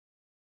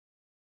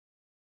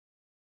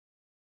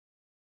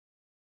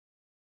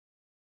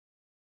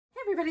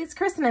Everybody, it's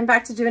Chris and I'm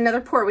back to do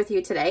another pour with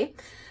you today.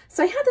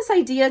 So I had this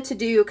idea to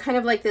do kind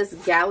of like this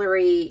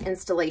gallery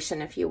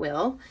installation, if you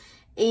will.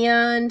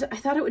 And I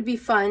thought it would be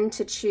fun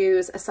to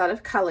choose a set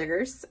of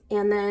colors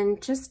and then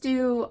just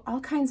do all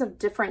kinds of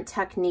different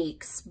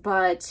techniques,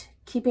 but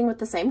keeping with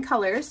the same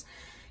colors,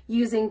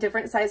 using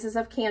different sizes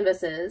of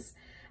canvases,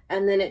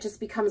 and then it just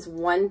becomes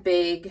one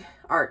big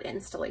art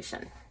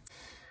installation.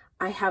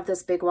 I have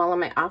this big wall in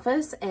my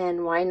office,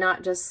 and why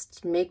not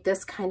just make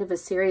this kind of a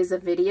series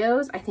of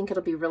videos? I think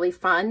it'll be really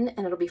fun,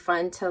 and it'll be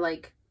fun to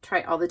like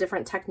try all the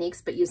different techniques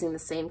but using the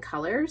same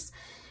colors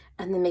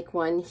and then make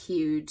one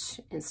huge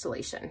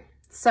installation.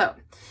 So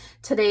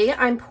today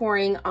I'm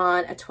pouring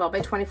on a 12 by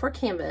 24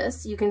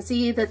 canvas. You can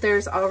see that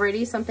there's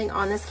already something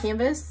on this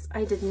canvas.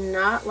 I did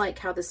not like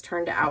how this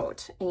turned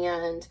out,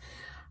 and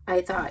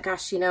I thought,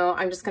 gosh, you know,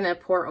 I'm just gonna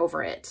pour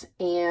over it.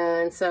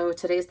 And so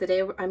today's the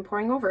day I'm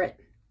pouring over it.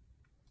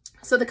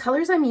 So the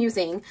colors I'm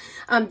using,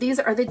 these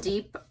are the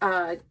deep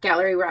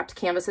gallery wrapped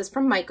canvases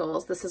from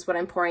Michaels. This is what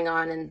I'm pouring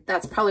on, and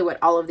that's probably what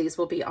all of these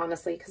will be,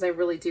 honestly, because I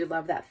really do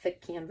love that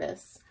thick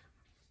canvas.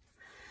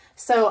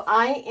 So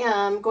I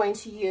am going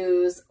to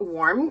use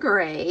warm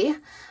gray.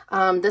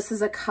 This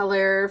is a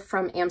color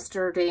from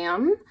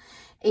Amsterdam,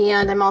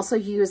 and I'm also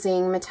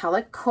using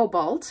metallic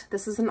cobalt.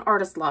 This is an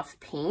Artist Loft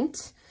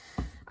paint.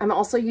 I'm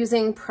also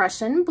using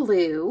Prussian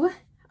blue.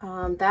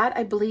 That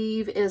I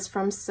believe is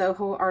from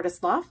Soho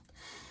Artist Loft.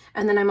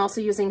 And then I'm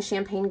also using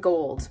champagne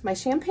gold. My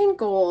champagne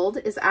gold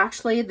is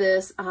actually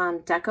this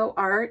Deco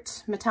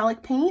Art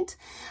metallic paint.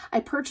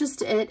 I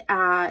purchased it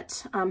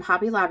at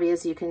Hobby Lobby,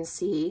 as you can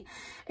see.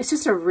 It's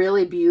just a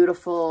really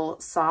beautiful,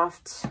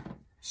 soft,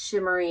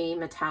 shimmery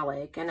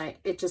metallic, and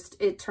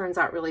it turns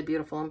out really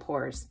beautiful in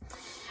pours.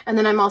 And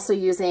then I'm also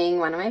using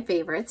one of my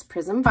favorites,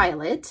 Prism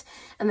Violet.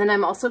 And then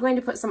I'm also going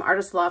to put some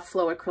Artist Loft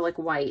Flow Acrylic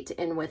White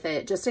in with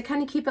it, just to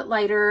kind of keep it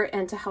lighter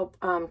and to help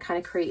kind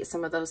of create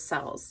some of those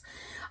cells.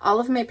 All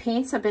of my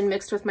paints have been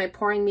mixed with my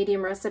pouring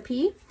medium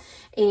recipe,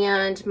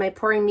 and my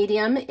pouring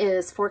medium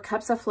is 4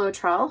 cups of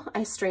Floetrol.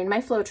 I strained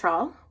my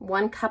Floetrol,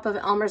 1 cup of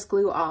Elmer's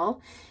Glue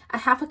All, a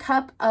half a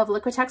cup of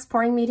Liquitex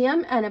pouring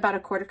medium, and about a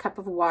 1/4 cup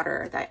of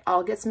water. That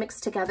all gets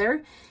mixed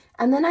together.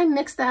 And then I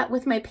mix that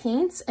with my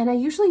paints, and I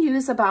usually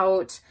use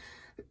about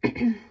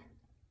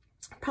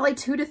probably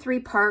 2 to 3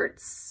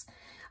 parts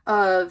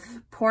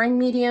of pouring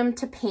medium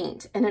to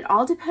paint. And it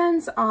all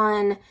depends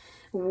on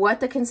what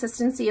the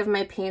consistency of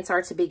my paints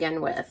are to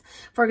begin with.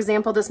 For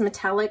example, this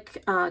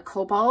metallic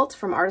cobalt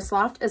from Artist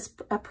Loft is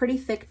a pretty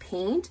thick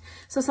paint.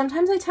 So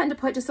sometimes I tend to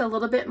put just a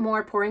little bit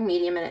more pouring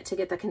medium in it to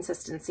get the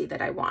consistency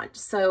that I want.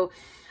 So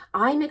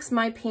I mix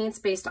my paints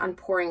based on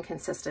pouring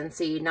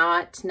consistency,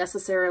 not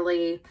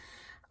necessarily,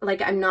 like,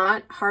 I'm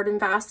not hard and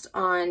fast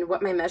on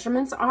what my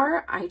measurements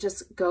are. I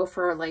just go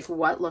for like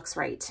what looks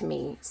right to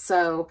me.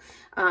 So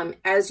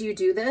as you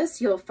do this,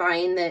 you'll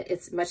find that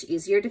it's much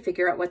easier to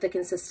figure out what the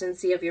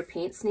consistency of your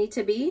paints need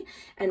to be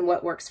and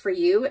what works for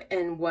you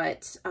and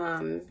what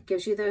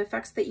gives you the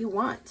effects that you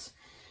want.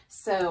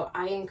 So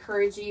I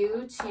encourage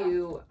you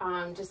to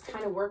just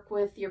kind of work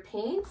with your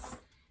paints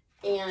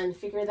and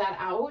figure that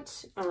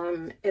out.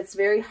 It's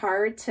very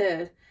hard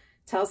to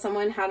tell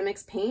someone how to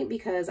mix paint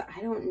because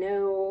I don't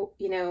know,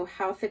 you know,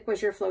 how thick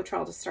was your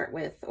Floetrol to start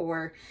with,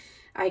 or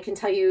I can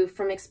tell you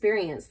from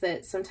experience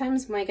that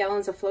sometimes my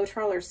gallons of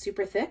Floetrol are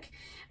super thick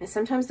and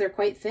sometimes they're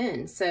quite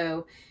thin.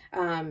 So,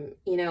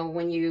 you know,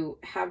 when you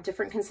have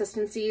different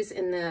consistencies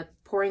in the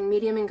pouring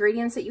medium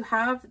ingredients that you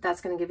have,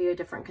 that's going to give you a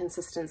different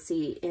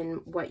consistency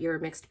in what your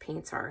mixed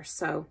paints are.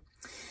 So,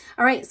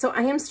 all right, so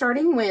I am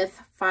starting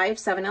with 5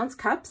 7-ounce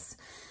cups.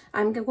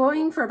 I'm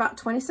going for about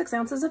 26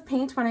 ounces of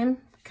paint when I'm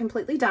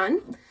completely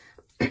done.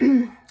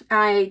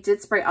 I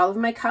did spray all of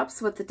my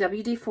cups with the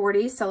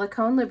WD-40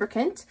 silicone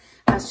lubricant.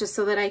 That's just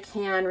so that I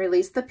can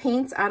release the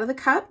paints out of the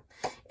cup.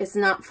 It's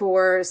not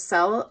for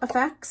cell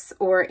effects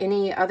or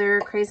any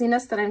other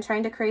craziness that I'm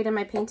trying to create in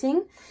my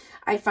painting.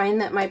 I find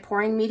that my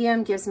pouring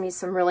medium gives me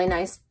some really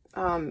nice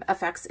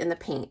effects in the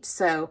paint.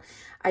 So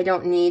I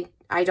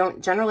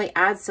don't generally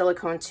add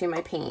silicone to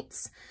my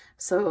paints.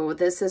 So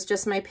this is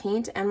just my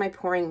paint and my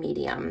pouring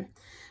medium.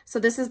 So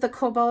this is the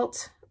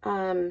Cobalt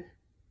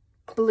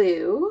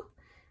Blue,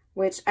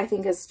 which I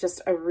think is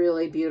just a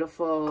really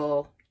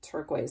beautiful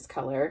turquoise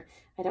color.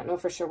 I don't know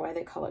for sure why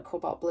they call it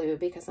Cobalt Blue,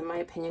 because in my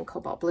opinion,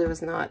 Cobalt Blue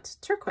is not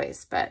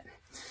turquoise. But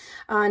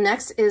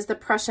next is the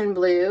Prussian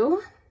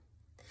Blue,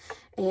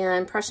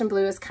 and Prussian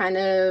Blue is kind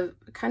of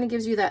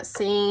gives you that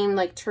same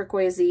like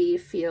turquoisey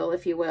feel,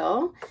 if you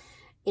will,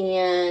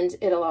 and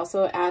it'll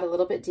also add a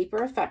little bit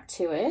deeper effect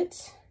to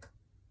it.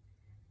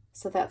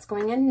 So that's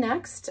going in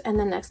next, and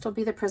then next will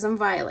be the Prism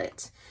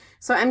Violet.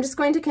 So I'm just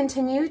going to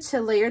continue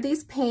to layer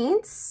these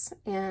paints,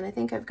 and I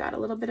think I've got a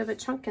little bit of a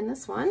chunk in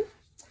this one.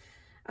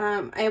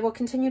 I will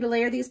continue to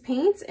layer these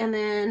paints, and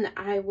then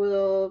I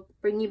will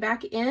bring you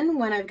back in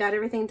when I've got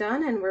everything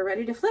done and we're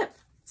ready to flip.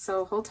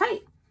 So hold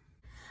tight.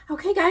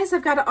 Okay guys,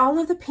 I've got all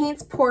of the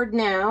paints poured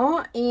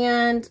now,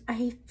 and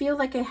I feel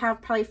like I have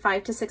probably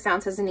 5 to 6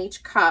 ounces in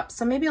each cup,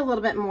 so maybe a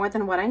little bit more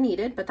than what I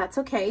needed, but that's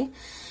okay.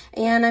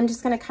 And I'm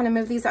just gonna kind of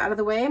move these out of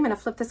the way. I'm gonna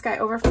flip this guy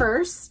over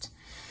first.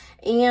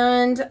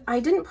 And I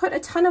didn't put a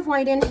ton of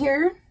white in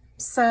here,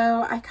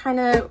 so I kind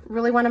of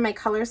really wanted my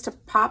colors to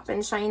pop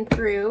and shine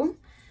through,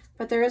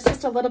 but there is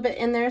just a little bit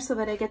in there so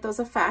that I get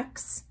those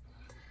effects.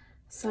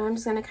 So I'm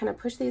just gonna kind of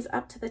push these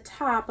up to the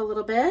top a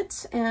little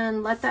bit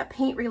and let that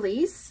paint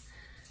release.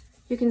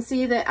 You can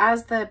see that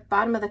as the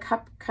bottom of the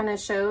cup kind of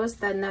shows,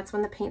 then that's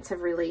when the paints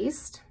have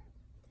released.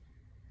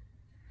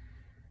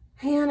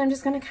 And I'm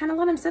just gonna kind of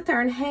let them sit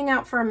there and hang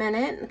out for a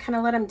minute and kind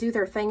of let them do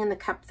their thing in the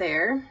cup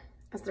there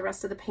as the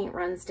rest of the paint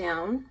runs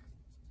down.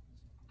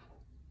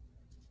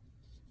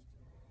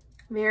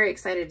 Very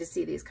excited to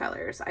see these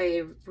colors.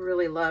 I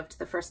really loved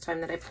the first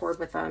time that I poured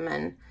with them,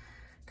 and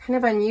kind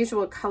of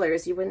unusual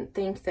colors. You wouldn't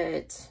think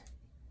that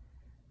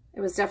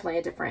it was definitely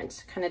a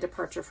different kind of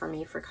departure for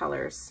me for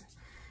colors,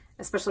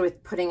 especially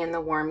with putting in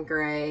the warm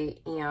gray,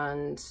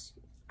 and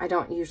I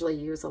don't usually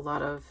use a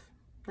lot of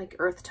like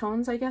earth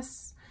tones, I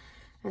guess.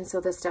 And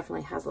so this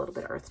definitely has a little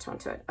bit of earth tone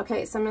to it.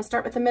 Okay, so I'm gonna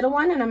start with the middle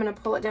one and I'm gonna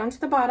pull it down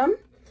to the bottom.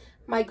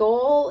 My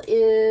goal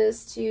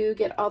is to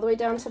get all the way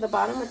down to the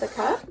bottom with the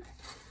cup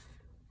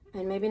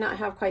and maybe not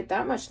have quite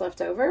that much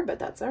left over, but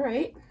that's all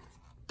right.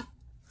 I'm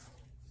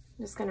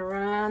just gonna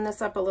run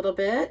this up a little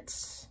bit.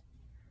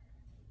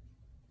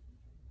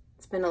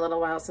 It's been a little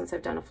while since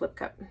I've done a flip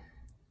cup.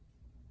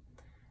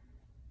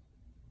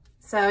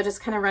 So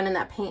just kind of running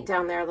that paint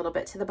down there a little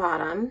bit to the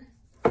bottom.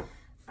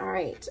 All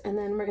right, and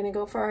then we're gonna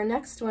go for our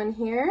next one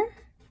here.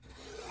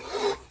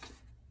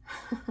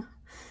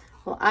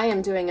 Well, I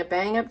am doing a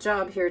bang up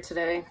job here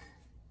today.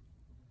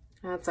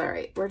 That's all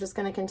right, we're just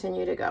gonna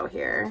continue to go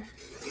here.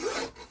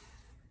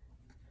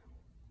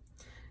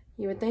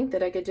 You would think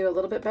that I could do a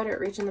little bit better at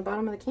reaching the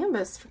bottom of the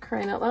canvas, for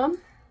crying out loud.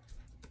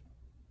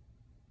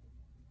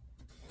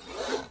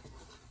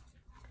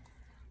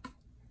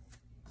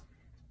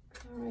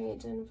 All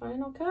right, and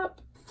final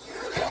cup.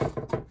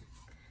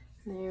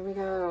 There we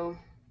go.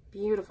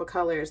 Beautiful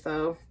colors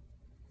though.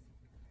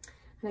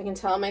 And I can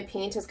tell my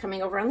paint is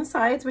coming over on the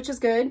sides, which is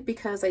good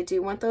because I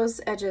do want those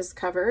edges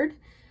covered.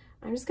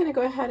 I'm just gonna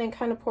go ahead and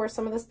kind of pour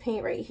some of this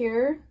paint right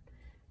here,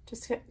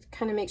 just to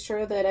kind of make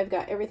sure that I've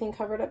got everything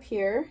covered up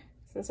here,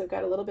 since I've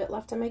got a little bit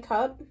left in my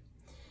cup.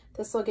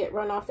 This will get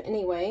run off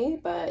anyway,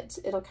 but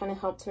it'll kind of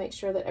help to make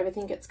sure that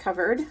everything gets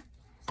covered.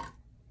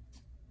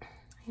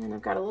 And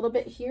I've got a little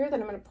bit here that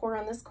I'm gonna pour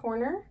on this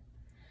corner,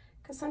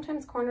 because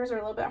sometimes corners are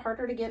a little bit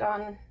harder to get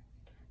on,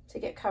 to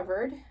get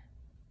covered.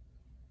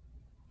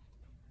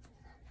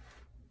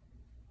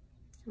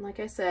 And like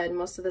I said,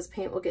 most of this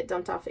paint will get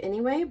dumped off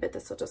anyway, but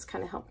this will just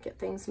kind of help get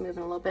things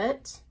moving a little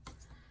bit.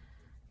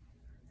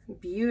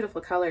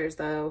 Beautiful colors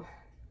though.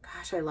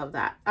 Gosh, I love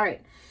that. All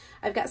right,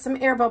 I've got some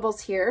air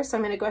bubbles here, so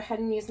I'm gonna go ahead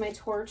and use my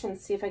torch and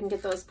see if I can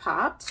get those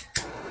popped.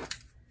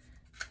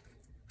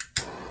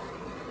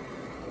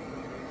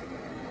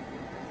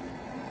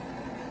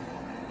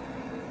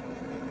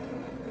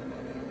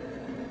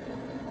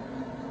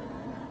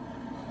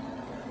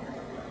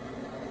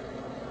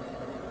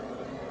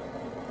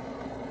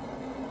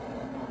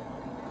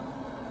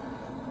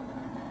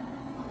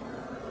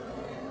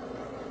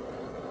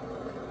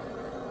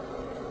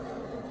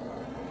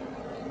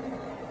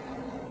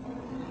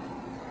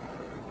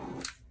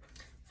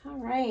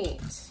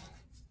 Right.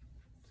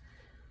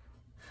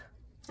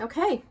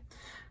 Okay,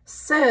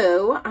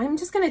 so I'm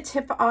just going to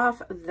tip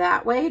off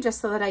that way just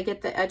so that I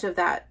get the edge of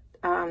that,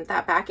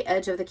 that back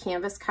edge of the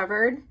canvas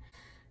covered.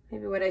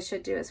 Maybe what I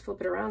should do is flip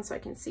it around so I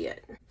can see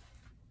it.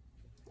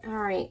 All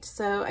right,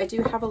 so I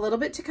do have a little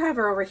bit to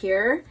cover over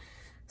here.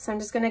 So I'm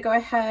just going to go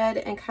ahead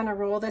and kind of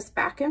roll this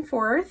back and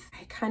forth.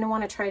 I kind of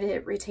want to try to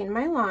retain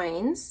my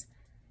lines.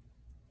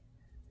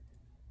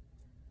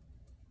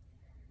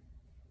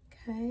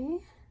 Okay.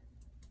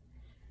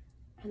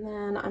 And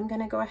then I'm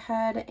gonna go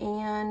ahead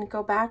and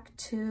go back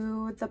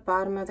to the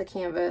bottom of the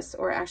canvas,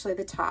 or actually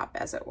the top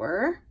as it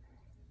were,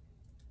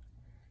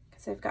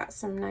 because I've got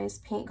some nice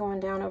paint going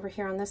down over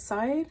here on this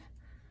side.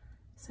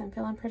 So I'm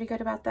feeling pretty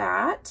good about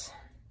that.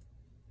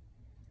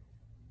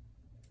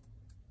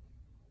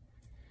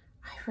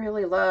 I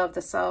really love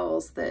the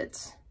cells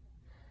that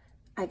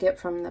I get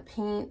from the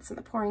paints and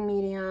the pouring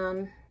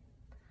medium.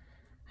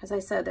 As I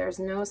said, there's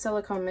no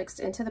silicone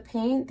mixed into the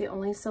paint. The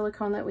only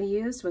silicone that we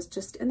used was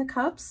just in the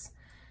cups,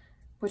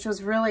 which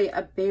was really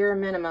a bare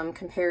minimum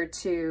compared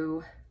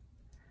to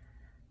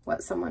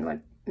what someone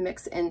would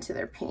mix into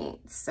their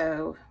paint.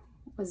 So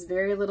it was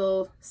very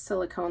little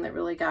silicone that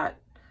really got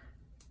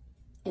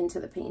into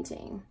the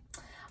painting.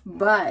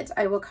 But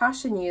I will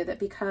caution you that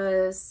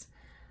because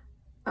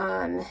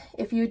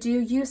if you do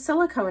use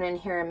silicone in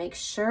here, make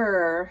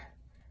sure,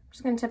 I'm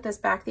just gonna tip this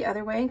back the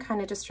other way and kind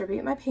of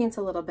distribute my paints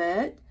a little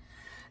bit.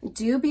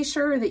 Do be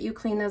sure that you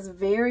clean this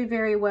very,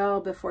 very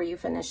well before you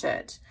finish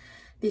it,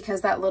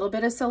 because that little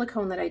bit of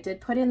silicone that I did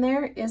put in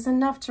there is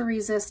enough to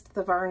resist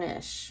the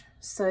varnish.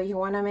 So you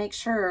want to make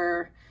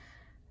sure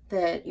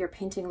that your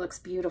painting looks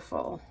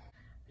beautiful.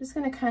 Just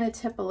going to kind of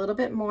tip a little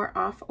bit more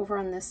off over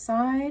on this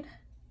side,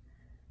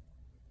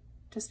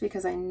 just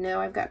because I know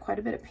I've got quite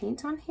a bit of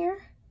paint on here.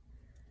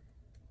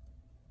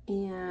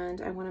 And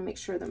I want to make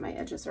sure that my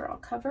edges are all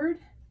covered.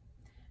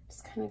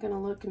 Just kind of going to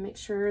look and make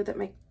sure that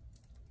my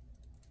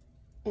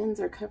ends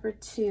are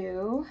covered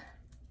too.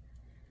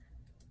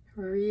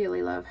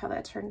 Really love how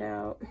that turned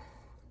out.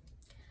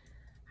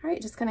 All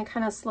right, just going to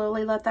kind of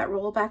slowly let that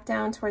roll back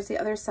down towards the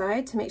other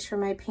side to make sure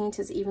my paint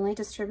is evenly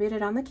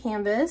distributed on the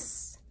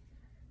canvas.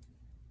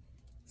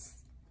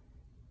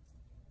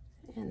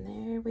 And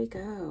there we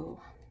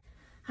go.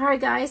 All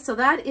right, guys, so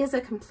that is a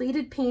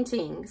completed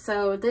painting.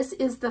 So this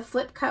is the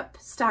flip cup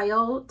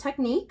style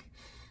technique.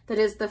 That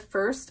is the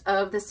first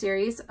of the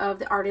series of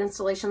the art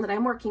installation that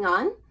I'm working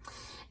on.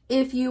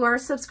 If you are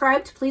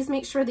subscribed, please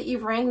make sure that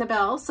you've rang the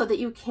bell so that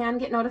you can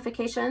get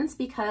notifications,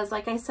 because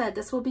like I said,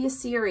 this will be a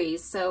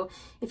series. So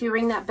if you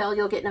ring that bell,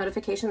 you'll get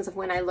notifications of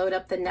when I load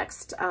up the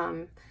next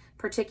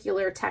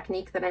particular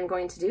technique that I'm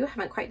going to do. I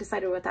haven't quite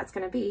decided what that's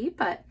going to be,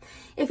 but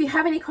if you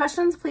have any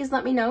questions, please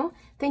let me know.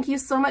 Thank you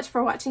so much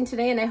for watching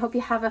today, and I hope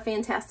you have a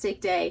fantastic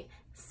day.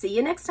 See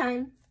you next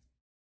time.